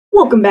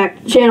Welcome back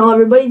to the channel,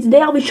 everybody.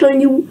 Today I'll be showing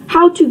you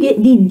how to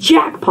get the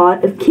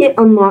jackpot of kit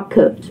unlock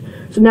codes.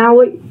 So now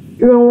what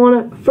you're going to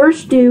want to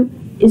first do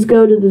is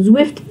go to the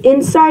Zwift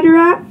Insider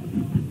app.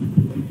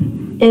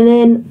 And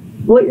then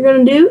what you're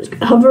going to do is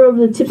hover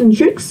over the tips and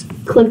tricks,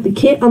 click the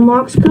kit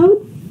unlocks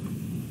code.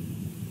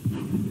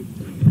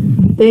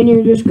 Then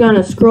you're just going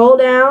to scroll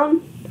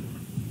down.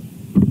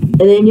 And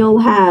then you'll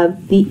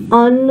have the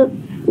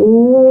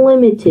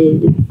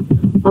unlimited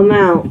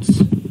amounts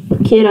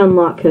of kit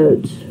unlock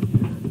codes.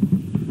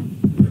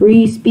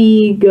 Free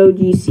Speed, Go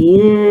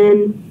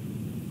GCN,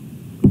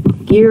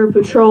 Gear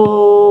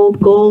Patrol,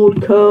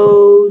 Gold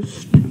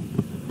Coast,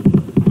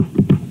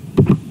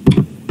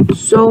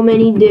 so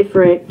many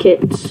different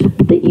kits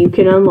that you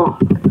can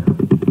unlock.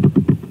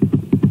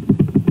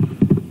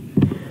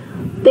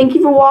 Thank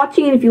you for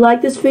watching, and if you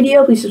like this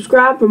video, please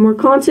subscribe for more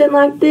content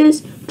like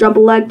this. Drop a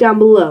like down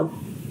below.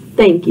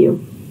 Thank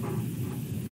you.